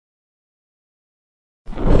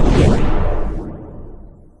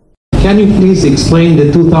can you please explain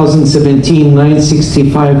the 2017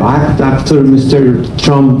 965 Act after Mr.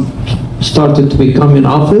 Trump started to become in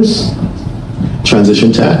office?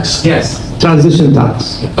 Transition tax? Yes, transition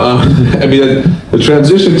tax. I mean, the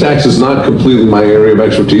transition tax is not completely my area of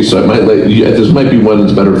expertise, so I might let you, this might be one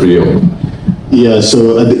that's better for you. Yeah,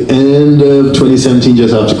 so at the end of 2017,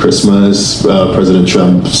 just after Christmas, President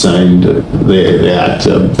Trump signed the act,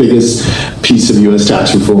 biggest piece of U.S.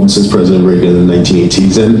 tax reform since President Reagan in the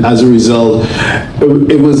 1980s. And as a result, there were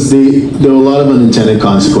a lot of unintended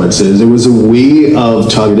consequences. It was a way of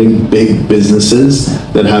targeting big businesses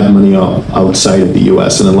that had money outside of the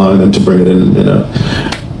U.S. and allowing them to bring it in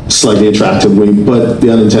a slightly attractive way, but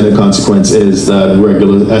the unintended consequence is that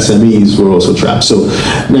regular SMEs were also trapped. So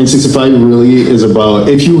 965 really is about,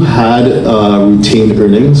 if you had retained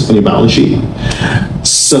earnings on your balance sheet,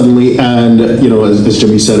 suddenly, and as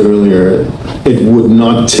Jimmy said earlier, it would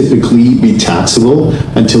not typically be taxable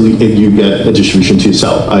until you get a distribution to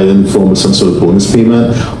yourself, either in the form of some sort of bonus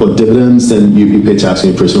payment or dividends, then you pay tax on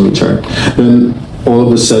your personal return. Then all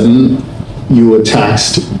of a sudden, you are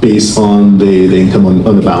taxed based on the income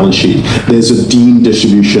on the balance sheet. There's a deemed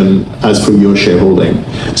distribution as per your shareholding.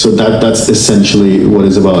 So that's essentially what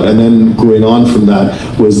it's about. And then going on from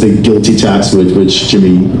that was the GILTI tax, which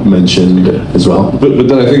Jimmy mentioned as well. But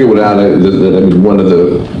then I think it would add that I mean, one of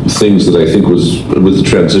the things that I think was with the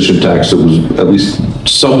transition tax that was at least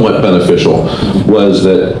somewhat beneficial was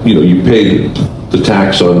that you paid the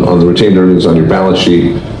tax on the retained earnings on your balance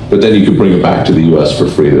sheet, but then you could bring it back to the U.S. for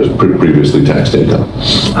free. There's previously taxed income.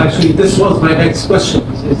 Actually, this was my next question,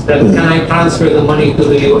 is that can I transfer the money to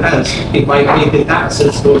the U.S. if I pay the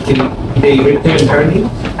taxes for the retained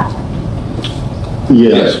earnings?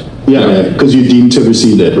 Yes. Yeah, because you deemed to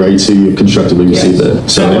receive it, right? So you constructively received it.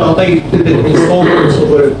 So well, they did it in installments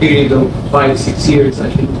over a period of 5-6 years, I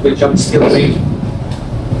think, which I'm still paying.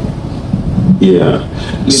 Yeah.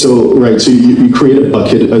 So, right, so you create a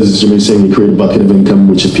bucket, as Jimmy was saying, you create a bucket of income,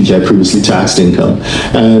 which is PTI previously taxed income.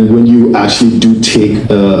 And when you actually do take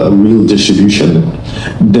a real distribution,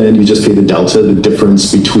 then you just pay the delta, the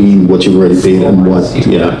difference between what you've already paid and what,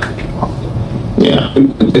 yeah.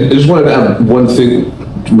 I just wanted to add one thing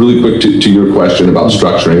really quick to your question about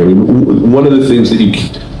structuring. I mean, one of the things that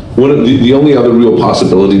the only other real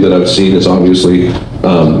possibility that I've seen is obviously,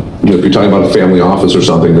 if you're talking about a family office or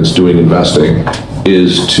something that's doing investing,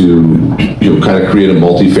 is to kind of create a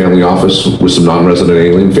multi-family office with some non-resident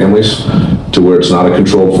alien families to where it's not a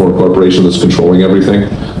controlled foreign corporation that's controlling everything.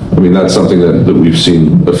 I mean, that's something that we've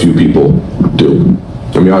seen a few people do.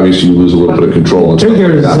 I mean, obviously you lose a little bit of control.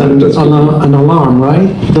 Triggers an alarm,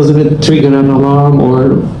 right? Doesn't it trigger an alarm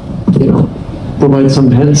or, provide some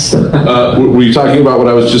hints? Were you talking about what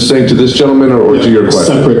I was just saying to this gentleman or to your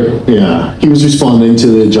question? Separate, yeah. He was responding to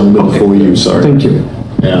the gentleman before you, sorry. Thank you.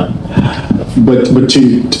 Yeah. But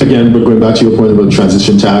going back to your point about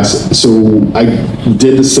transition tax, so I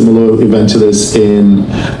did a similar event to this in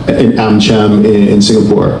AmCham in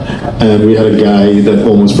Singapore, and we had a guy that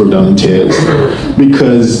almost broke down in tears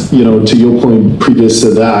because, to your point previous to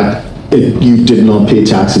that, you did not pay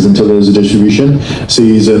taxes until there was a distribution. So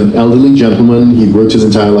he's an elderly gentleman, he worked his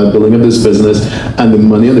entire life building up this business, and the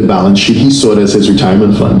money on the balance sheet, he saw it as his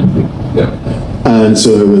retirement fund. Yeah. And so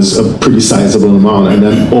it was a pretty sizable amount, and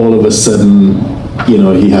then all of a sudden,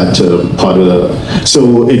 he had to part with it.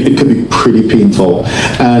 So it could be pretty painful.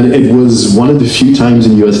 And it was one of the few times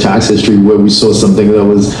in U.S. tax history where we saw something that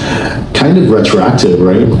was kind of retroactive,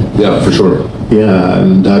 right? Yeah, for sure. Yeah,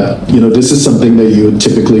 and that, this is something that you would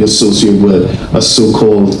typically associate with a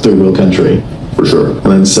so-called third world country. For sure. And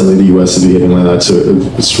then suddenly the U.S. is behaving like that, so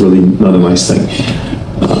it's really not a nice thing.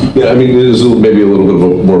 Yeah, I mean, it is maybe a little bit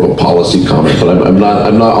of more of a policy comment, but I mean,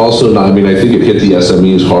 I think it hit the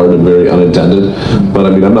SMEs hard and very unintended, but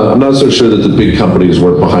I mean, I'm not so sure that the big companies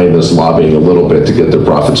weren't behind this lobbying a little bit to get their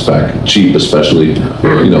profits back cheap, especially,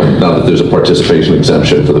 now that there's a participation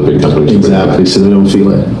exemption for the big companies. Exactly, so they don't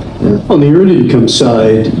feel it. Yeah. On the earned income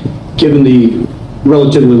side, given the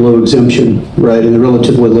relatively low exemption, right, and the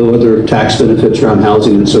relatively low other tax benefits around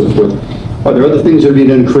housing and so forth, are there other things that are being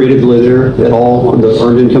done creatively there at all on the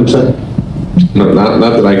earned income side? No, not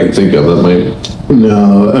that I can think of. That might.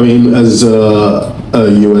 No, I mean, as a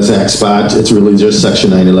U.S. expat, it's really just Section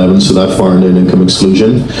 911, so that foreign earned income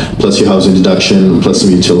exclusion, plus your housing deduction, plus some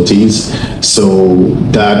utilities. So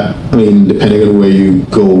that, I mean, depending on where you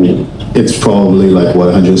go, it's probably like, what,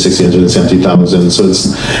 160, 170,000. So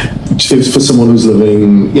it's for someone who's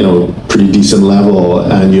living, pretty decent level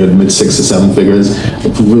and you're at mid 6 to 7 figures,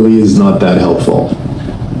 it really is not that helpful.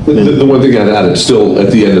 The one thing I'd add, it's still,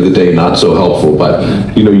 at the end of the day, not so helpful,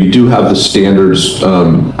 but, you do have the standards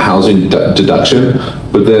housing deduction,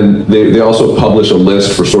 but then they also publish a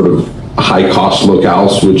list for sort of high-cost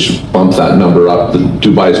locales, which bump that number up.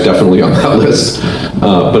 Dubai is definitely on that list.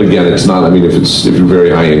 But again, it's not, if you're very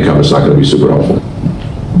high income, it's not going to be super helpful.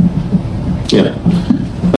 Yeah.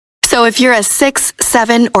 So if you're a 6,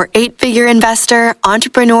 7, or 8-figure investor,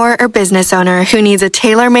 entrepreneur, or business owner who needs a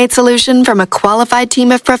tailor-made solution from a qualified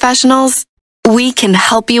team of professionals, we can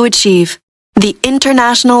help you achieve the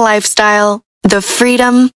international lifestyle, the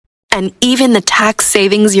freedom, and even the tax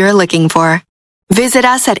savings you're looking for. Visit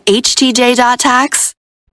us at htj.tax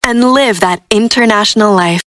and live that international life.